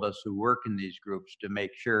all of us who work in these groups to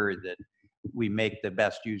make sure that we make the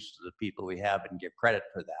best use of the people we have and give credit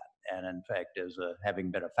for that. And in fact, having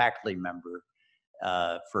been a faculty member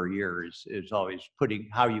for years, is always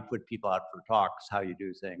how you put people out for talks, how you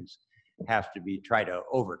do things, has to be try to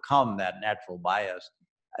overcome that natural bias.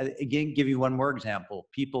 Again, give you one more example.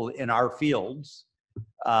 People in our fields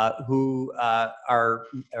who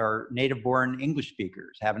are native-born English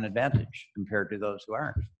speakers have an advantage compared to those who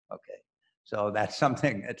aren't. Okay, so that's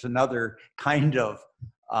something. It's another kind of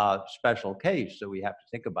special case that we have to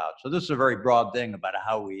think about. So this is a very broad thing about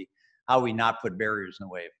how we not put barriers in the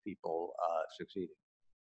way of people succeeding.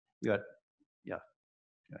 Good. Yeah.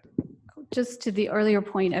 Just to the earlier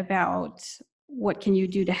point about what can you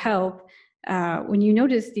do to help, when you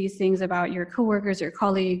notice these things about your coworkers or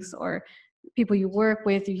colleagues or people you work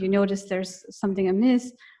with, if you notice there's something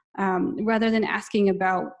amiss, rather than asking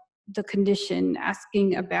about the condition,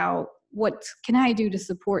 asking about what can I do to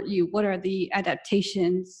support you? What are the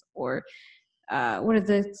adaptations, or what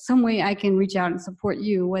are some way I can reach out and support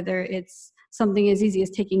you, whether it's something as easy as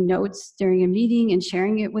taking notes during a meeting and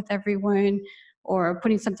sharing it with everyone, or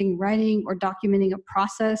putting something in writing, or documenting a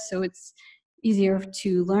process so it's easier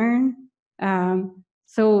to learn.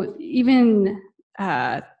 So even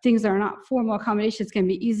things that are not formal accommodations can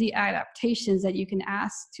be easy adaptations that you can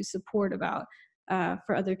ask to support about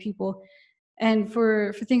for other people. And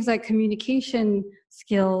for things like communication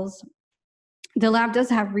skills, the lab does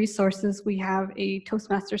have resources. We have a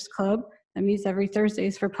Toastmasters club that meets every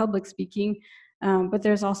Thursdays for public speaking, but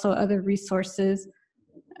there's also other resources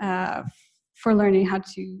for learning how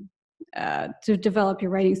to to develop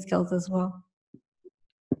your writing skills as well.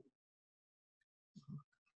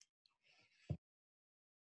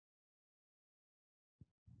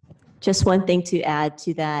 Just one thing to add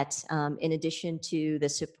to that, in addition to the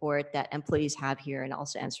support that employees have here and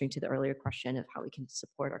also answering to the earlier question of how we can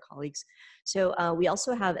support our colleagues. So we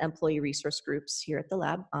also have employee resource groups here at the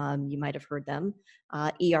lab. You might have heard them.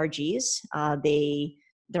 ERGs,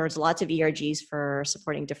 there's lots of ERGs for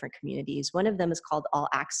supporting different communities. One of them is called All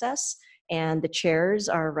Access, and the chairs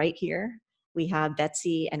are right here. We have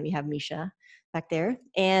Betsy and we have Misha back there.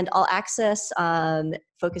 And All Access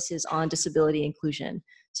focuses on disability inclusion.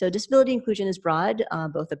 So disability inclusion is broad,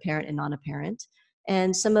 both apparent and non-apparent.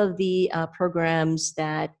 And some of the programs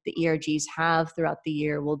that the ERGs have throughout the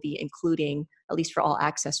year will be including, at least for All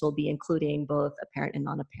Access, will be including both apparent and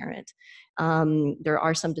non-apparent. There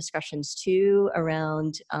are some discussions too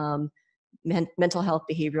around mental health,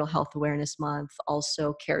 behavioral health awareness month,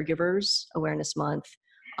 also caregivers awareness month,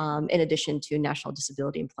 in addition to National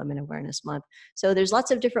Disability Employment Awareness Month. So there's lots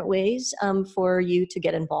of different ways for you to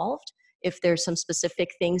get involved. If there's some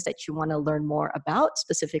specific things that you want to learn more about,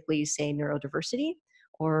 specifically say neurodiversity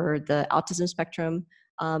or the autism spectrum,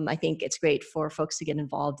 I think it's great for folks to get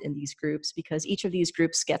involved in these groups because each of these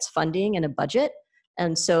groups gets funding and a budget.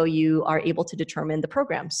 And so you are able to determine the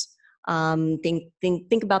programs.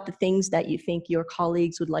 Think about the things that you think your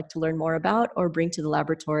colleagues would like to learn more about or bring to the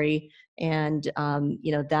laboratory. And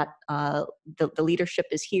the leadership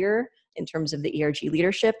is here in terms of the ERG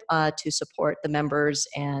leadership to support the members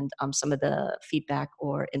and some of the feedback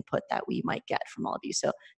or input that we might get from all of you.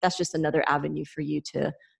 So that's just another avenue for you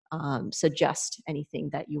to suggest anything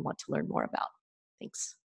that you want to learn more about.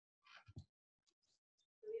 Thanks.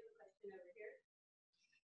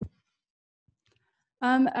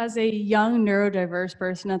 As a young neurodiverse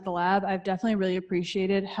person at the lab, I've definitely really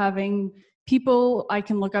appreciated having people I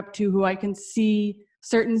can look up to who I can see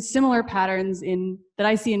certain similar patterns in that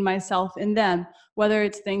I see in myself in them, whether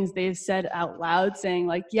it's things they've said out loud saying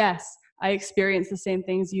like, yes, I experience the same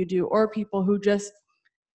things you do, or people who just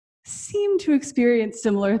seem to experience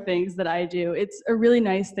similar things that I do. It's a really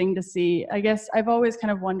nice thing to see. I guess I've always kind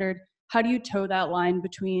of wondered, how do you toe that line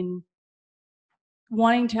between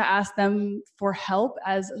wanting to ask them for help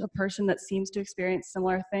as a person that seems to experience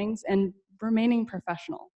similar things and remaining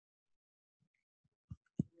professional?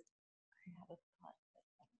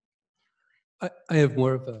 I have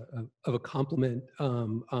more of a compliment.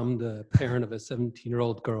 I'm the parent of a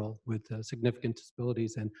 17-year-old girl with significant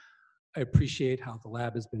disabilities, and I appreciate how the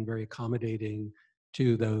lab has been very accommodating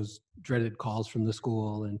to those dreaded calls from the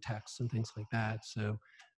school and texts and things like that. So,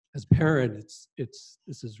 as a parent, this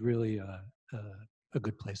is really a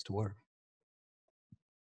good place to work.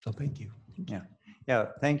 So, thank you. Yeah,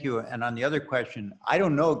 thank you. And on the other question, I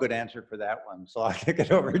don't know a good answer for that one, so I'll kick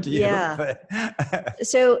it over to you. Yeah. But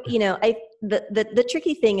So, the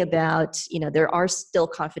tricky thing about, there are still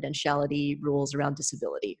confidentiality rules around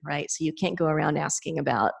disability, right? So you can't go around asking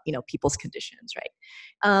about, people's conditions,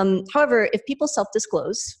 right? However, if people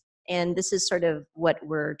self-disclose, and this is sort of what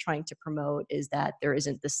we're trying to promote, is that there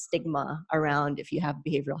isn't the stigma around if you have a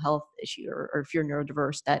behavioral health issue or if you're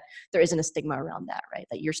neurodiverse, that there isn't a stigma around that, right?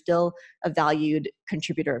 That you're still a valued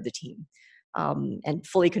contributor of the team and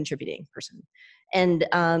fully contributing person. And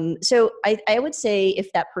so I would say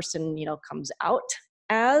if that person, comes out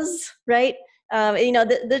as, right,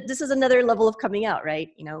 this is another level of coming out, right?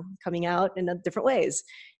 Coming out in different ways.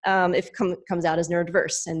 If comes out as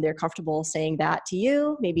neurodiverse and they're comfortable saying that to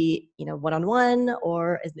you, maybe, one-on-one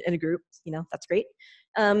or in a group, that's great.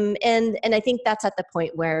 And I think that's at the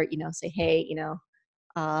point where, say, hey,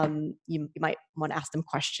 you might want to ask them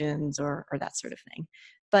questions or that sort of thing.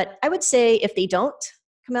 But I would say if they don't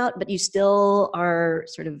come out, but you still are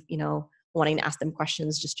sort of, wanting to ask them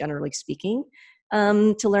questions, just generally speaking,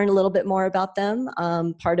 to learn a little bit more about them.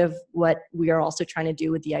 Part of what we are also trying to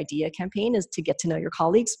do with the IDEA campaign is to get to know your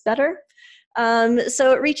colleagues better.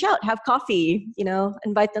 So reach out, have coffee,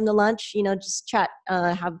 invite them to lunch, just chat,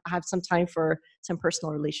 have some time for some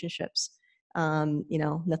personal relationships.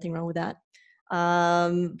 Nothing wrong with that.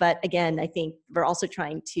 But again, I think we're also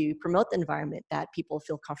trying to promote the environment that people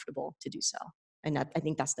feel comfortable to do so. And I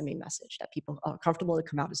think that's the main message, that people are comfortable to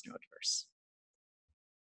come out as neurodiverse.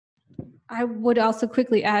 I would also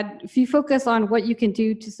quickly add, if you focus on what you can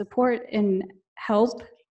do to support and help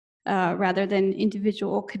rather than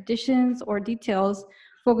individual conditions or details,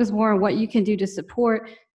 focus more on what you can do to support,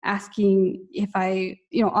 asking if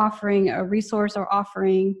offering a resource or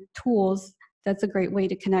offering tools, that's a great way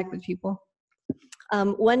to connect with people.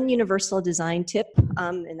 One universal design tip,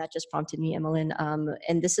 and that just prompted me, Emmeline,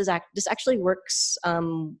 and this actually works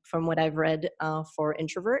from what I've read for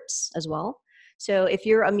introverts as well. So if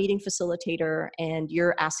you're a meeting facilitator and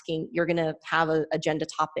you're going to have an agenda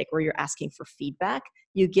topic where you're asking for feedback,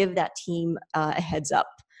 you give that team a heads up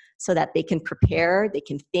so that they can prepare, they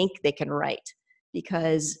can think, they can write.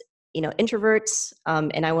 Because, introverts,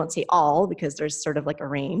 and I won't say all because there's sort of like a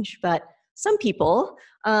range, but some people,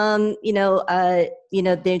 they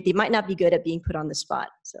might not be good at being put on the spot.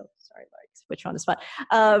 So sorry, Laurie, to put you on the spot.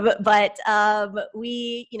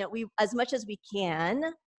 We, as much as we can,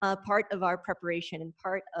 part of our preparation and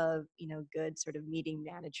part of, good sort of meeting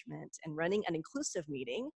management and running an inclusive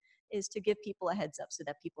meeting is to give people a heads up so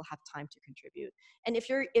that people have time to contribute. And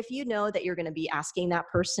if you know that you're going to be asking that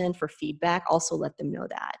person for feedback, also let them know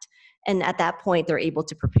that. And at that point, they're able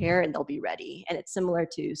to prepare and they'll be ready. And it's similar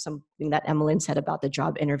to something that Emmeline said about the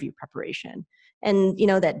job interview preparation. And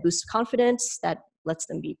that boosts confidence, that lets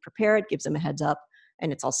them be prepared, gives them a heads up.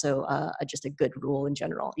 And it's also just a good rule in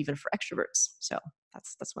general, even for extroverts. So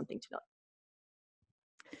that's one thing to note.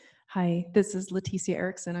 Hi, this is Leticia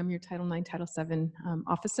Erickson. I'm your Title IX, Title VII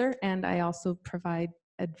officer, and I also provide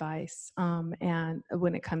advice and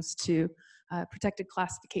when it comes to protected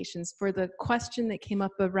classifications. For the question that came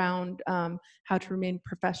up around how to remain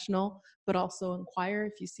professional, but also inquire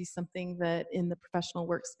if you see something that in the professional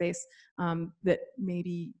workspace that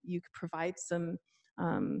maybe you could provide some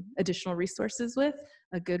additional resources with.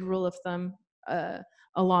 A good rule of thumb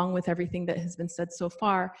along with everything that has been said so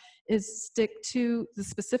far, is stick to the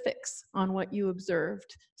specifics on what you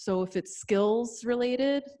observed. So if it's skills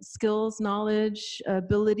related, skills, knowledge,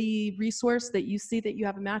 ability, resource that you see that you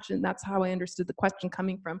have a match, and that's how I understood the question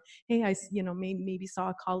coming from, hey, I maybe saw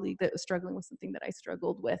a colleague that was struggling with something that I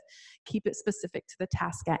struggled with. Keep it specific to the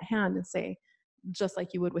task at hand and say, just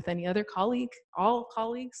like you would with any other colleague, all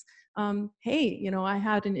colleagues, hey, I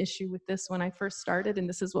had an issue with this when I first started, and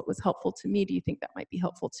this is what was helpful to me. Do you think that might be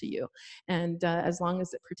helpful to you? And as long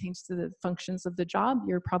as it pertains to the functions of the job,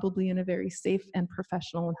 you're probably in a very safe and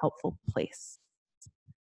professional and helpful place.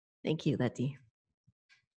 Thank you, Letty.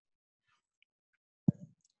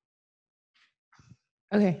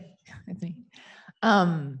 Okay, I think.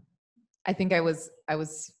 I think I was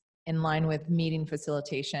in line with meeting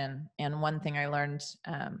facilitation, and one thing I learned,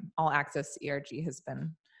 All Access ERG has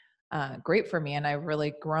been great for me, and I've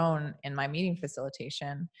really grown in my meeting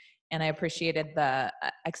facilitation, and I appreciated the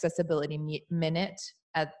accessibility minute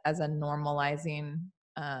as a normalizing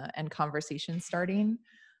and conversation starting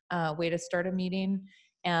way to start a meeting.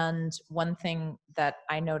 And one thing that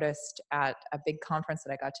I noticed at a big conference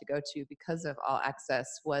that I got to go to because of All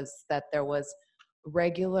Access was that there was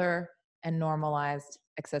regular and normalized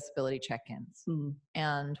accessibility check-ins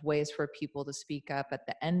and ways for people to speak up at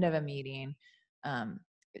the end of a meeting,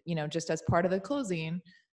 just as part of the closing.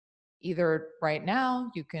 Either right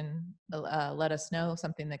now you can let us know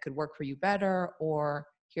something that could work for you better, or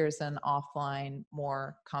here's an offline,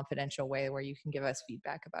 more confidential way where you can give us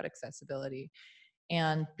feedback about accessibility.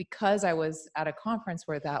 And because I was at a conference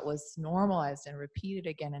where that was normalized and repeated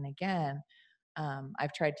again and again,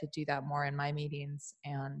 I've tried to do that more in my meetings.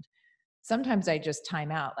 And sometimes I just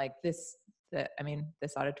time out, like this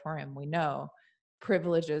auditorium, we know,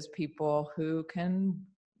 privileges people who can,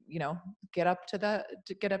 get up to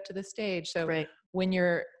the stage. So right. when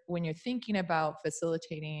you're thinking about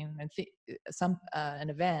facilitating an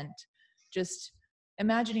event, just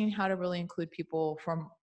imagining how to really include people from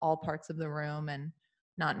all parts of the room and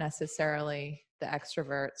not necessarily the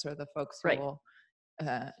extroverts or the folks who will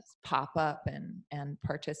pop up and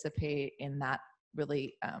participate in that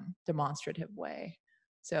really demonstrative way.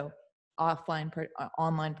 So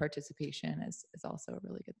online participation is also a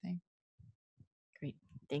really good thing. Great.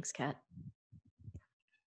 Thanks, Kat.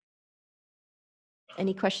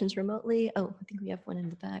 Any questions remotely? Oh, I think we have one in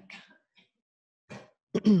the back.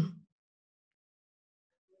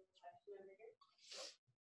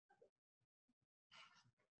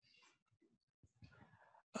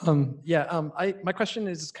 My question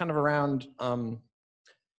is kind of around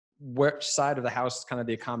which side of the house kind of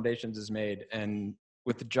the accommodations is made, and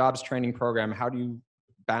with the jobs training program, how do you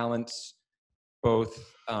balance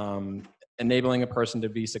both enabling a person to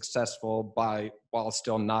be successful while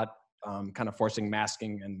still not kind of forcing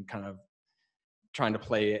masking and kind of trying to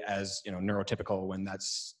play as neurotypical when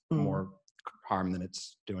that's more harm than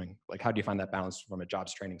it's doing? Like, how do you find that balance from a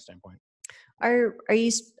jobs training standpoint? Are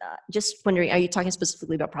you just wondering, are you talking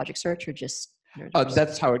specifically about Project Search or just?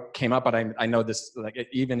 That's how it came up, but I know this, like,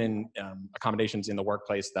 even in accommodations in the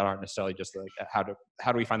workplace that aren't necessarily just like, how do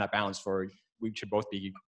we find that balance we should both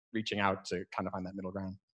be reaching out to kind of find that middle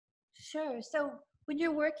ground? Sure. So when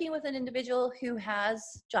you're working with an individual who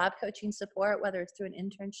has job coaching support, whether it's through an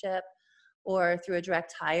internship or through a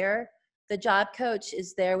direct hire, the job coach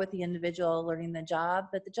is there with the individual learning the job,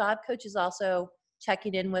 but the job coach is also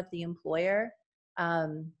checking in with the employer.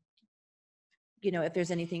 You know, if there's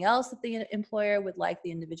anything else that the employer would like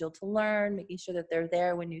the individual to learn, making sure that they're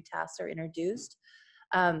there when new tasks are introduced.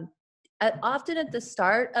 Often at the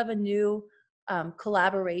start of a new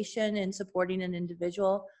collaboration in supporting an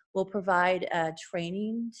individual, we'll provide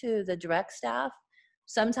training to the direct staff.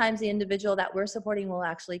 Sometimes the individual that we're supporting will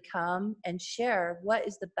actually come and share what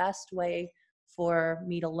is the best way for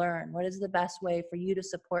me to learn, what is the best way for you to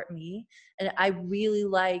support me. And I really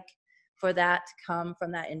like for that to come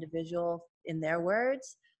from that individual in their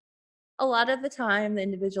words. A lot of the time, the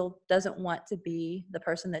individual doesn't want to be the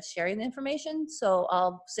person that's sharing the information, so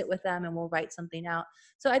I'll sit with them and we'll write something out.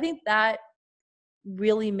 So I think that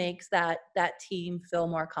really makes that team feel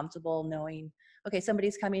more comfortable knowing, okay,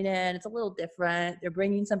 somebody's coming in, it's a little different, they're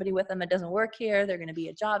bringing somebody with them that doesn't work here, they're going to be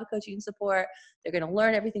a job coaching support, they're going to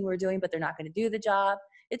learn everything we're doing, but they're not going to do the job.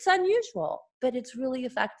 It's unusual, but it's really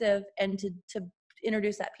effective, and to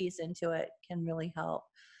introduce that piece into it can really help.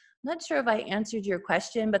 I'm not sure if I answered your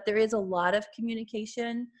question, but there is a lot of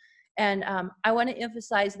communication. And I want to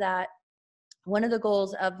emphasize that one of the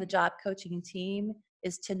goals of the job coaching team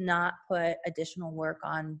is to not put additional work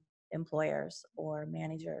on employers or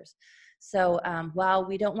managers. So while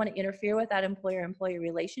we don't want to interfere with that employer-employee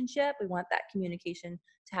relationship, we want that communication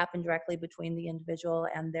to happen directly between the individual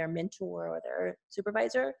and their mentor or their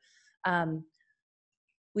supervisor.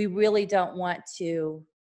 We really don't want to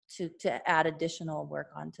add additional work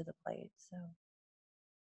onto the plate. So.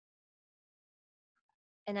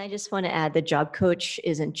 And I just want to add, the job coach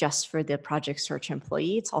isn't just for the project search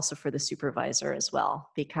employee, it's also for the supervisor as well,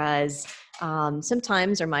 because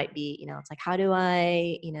sometimes there might be, it's like, how do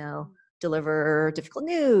I, deliver difficult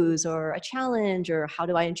news or a challenge, or how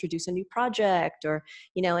do I introduce a new project, or,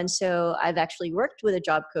 and so I've actually worked with a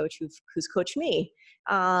job coach who's coached me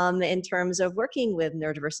in terms of working with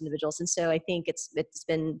neurodiverse individuals. And so I think it's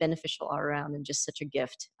been beneficial all around, and just such a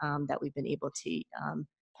gift that we've been able to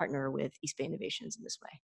partner with East Bay Innovations in this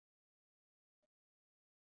way.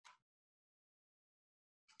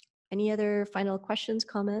 Any other final questions,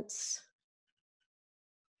 comments?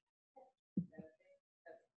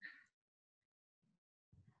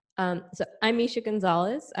 So I'm Misha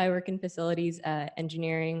Gonzalez. I work in facilities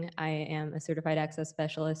engineering. I am a certified access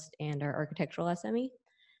specialist and our architectural SME.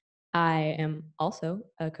 I am also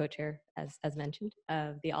a co-chair, as mentioned,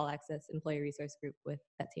 of the All Access Employee Resource Group with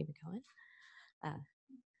Betsy McCowan.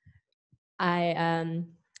 I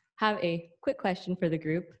have a quick question for the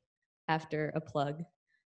group after a plug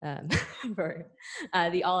for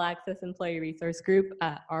the All Access Employee Resource Group.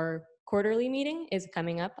 Our quarterly meeting is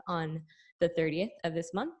coming up on the 30th of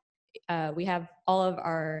this month. We have all of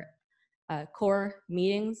our core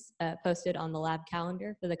meetings posted on the lab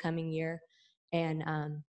calendar for the coming year, and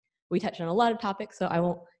we touched on a lot of topics, so I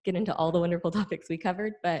won't get into all the wonderful topics we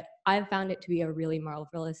covered, but I've found it to be a really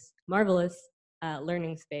marvelous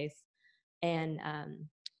learning space. And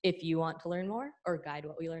if you want to learn more or guide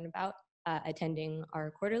what we learn about, attending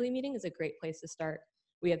our quarterly meeting is a great place to start.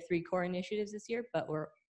 We have 3 core initiatives this year, but we're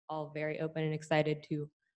all very open and excited to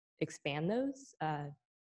expand those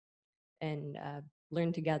and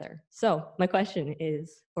learn together. So my question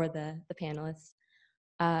is for the panelists,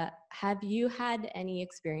 have you had any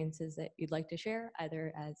experiences that you'd like to share,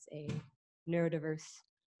 either as a neurodiverse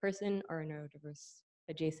person or a neurodiverse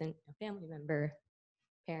adjacent family member,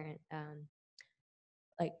 parent,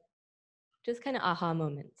 like just kind of aha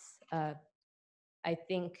moments? I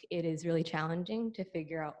think it is really challenging to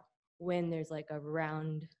figure out when there's like a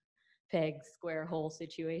round peg, square hole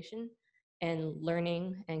situation, and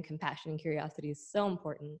learning and compassion and curiosity is so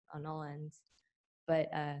important on all ends. But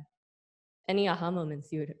any aha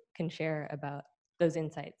moments you can share about those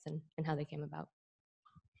insights and how they came about?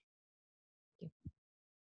 Thank you.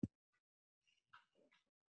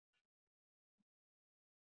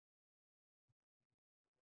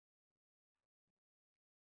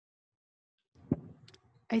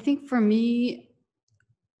 I think for me,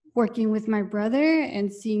 working with my brother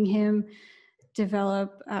and seeing him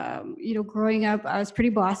develop, growing up, I was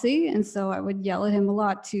pretty bossy. And so I would yell at him a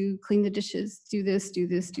lot to clean the dishes, do this, do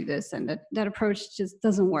this, do this. And that approach just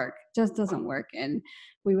doesn't work. And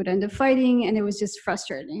we would end up fighting, and it was just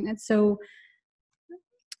frustrating. And so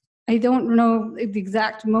I don't know the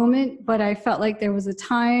exact moment, but I felt like there was a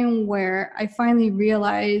time where I finally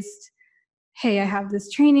realized, hey, I have this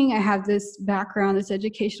training, I have this background, this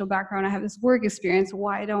educational background, I have this work experience.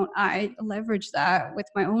 Why don't I leverage that with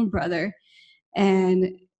my own brother?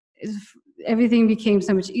 And everything became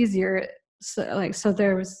so much easier. So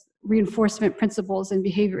there was reinforcement principles and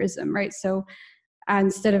behaviorism, right? So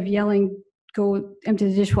instead of yelling, go empty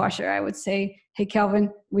the dishwasher, I would say, hey,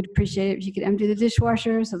 Calvin, we'd appreciate it if you could empty the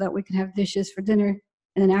dishwasher so that we can have dishes for dinner.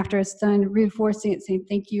 And then after it's done, reinforcing it, saying,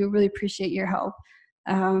 thank you, really appreciate your help.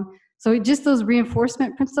 So just those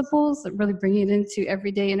reinforcement principles, really bringing it into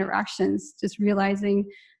everyday interactions, just realizing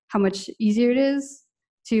how much easier it is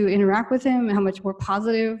to interact with him, how much more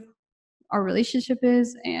positive our relationship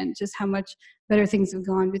is, and just how much better things have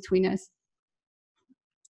gone between us.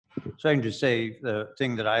 So I can just say the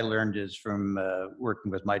thing that I learned is from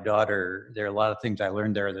working with my daughter, there are a lot of things I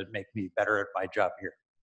learned there that make me better at my job here.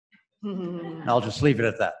 And I'll just leave it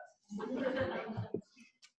at that.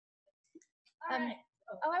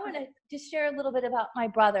 I want to just share a little bit about my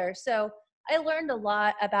brother. So I learned a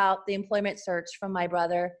lot about the employment search from my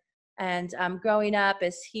brother, and growing up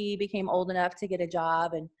as he became old enough to get a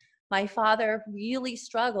job, and my father really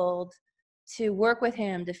struggled to work with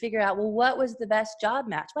him to figure out, well, what was the best job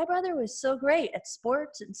match? My brother was so great at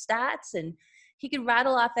sports and stats, and he could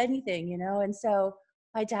rattle off anything, you know? And so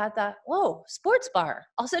my dad thought, whoa, sports bar,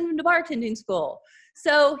 I'll send him to bartending school.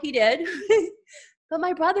 So he did. But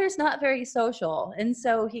my brother's not very social. And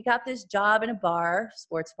so he got this job in a bar,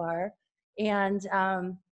 sports bar, and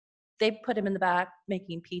they put him in the back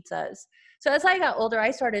making pizzas. So as I got older, I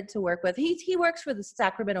started to work with, he works for the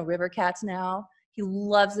Sacramento River Cats now. He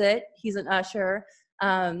loves it. He's an usher.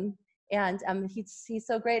 He's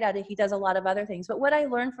so great at it. He does a lot of other things. But what I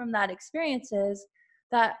learned from that experience is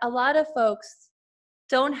that a lot of folks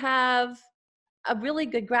don't have a really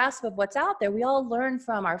good grasp of what's out there. We all learn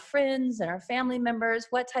from our friends and our family members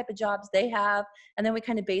what type of jobs they have, and then we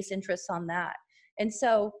kind of base interests on that. And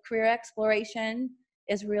so career exploration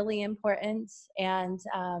is really important, and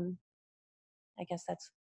I guess that's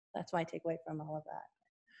my takeaway from all of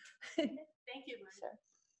that. Thank you, Marcia.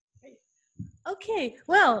 Okay,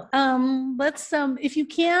 well, let's, if you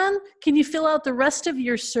can you fill out the rest of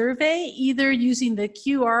your survey, either using the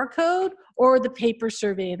QR code or the paper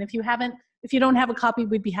survey? And if you don't have a copy,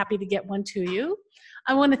 we'd be happy to get one to you.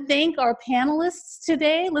 I want to thank our panelists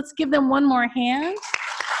today. Let's give them one more hand.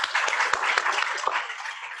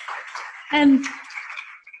 And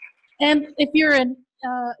if you're an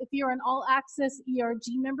All Access ERG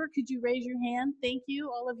member, could you raise your hand? Thank you,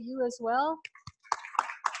 all of you as well.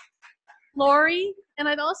 Lori, and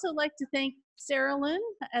I'd also like to thank Sarah Lynn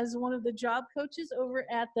as one of the job coaches over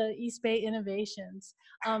at the East Bay Innovations.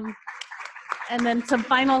 And then some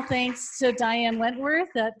final thanks to Diane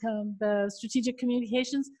Wentworth at the Strategic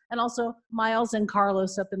Communications, and also Miles and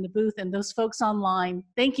Carlos up in the booth, and those folks online.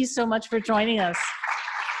 Thank you so much for joining us.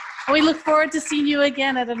 We look forward to seeing you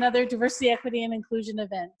again at another Diversity, Equity, and Inclusion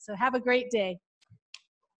event. So have a great day.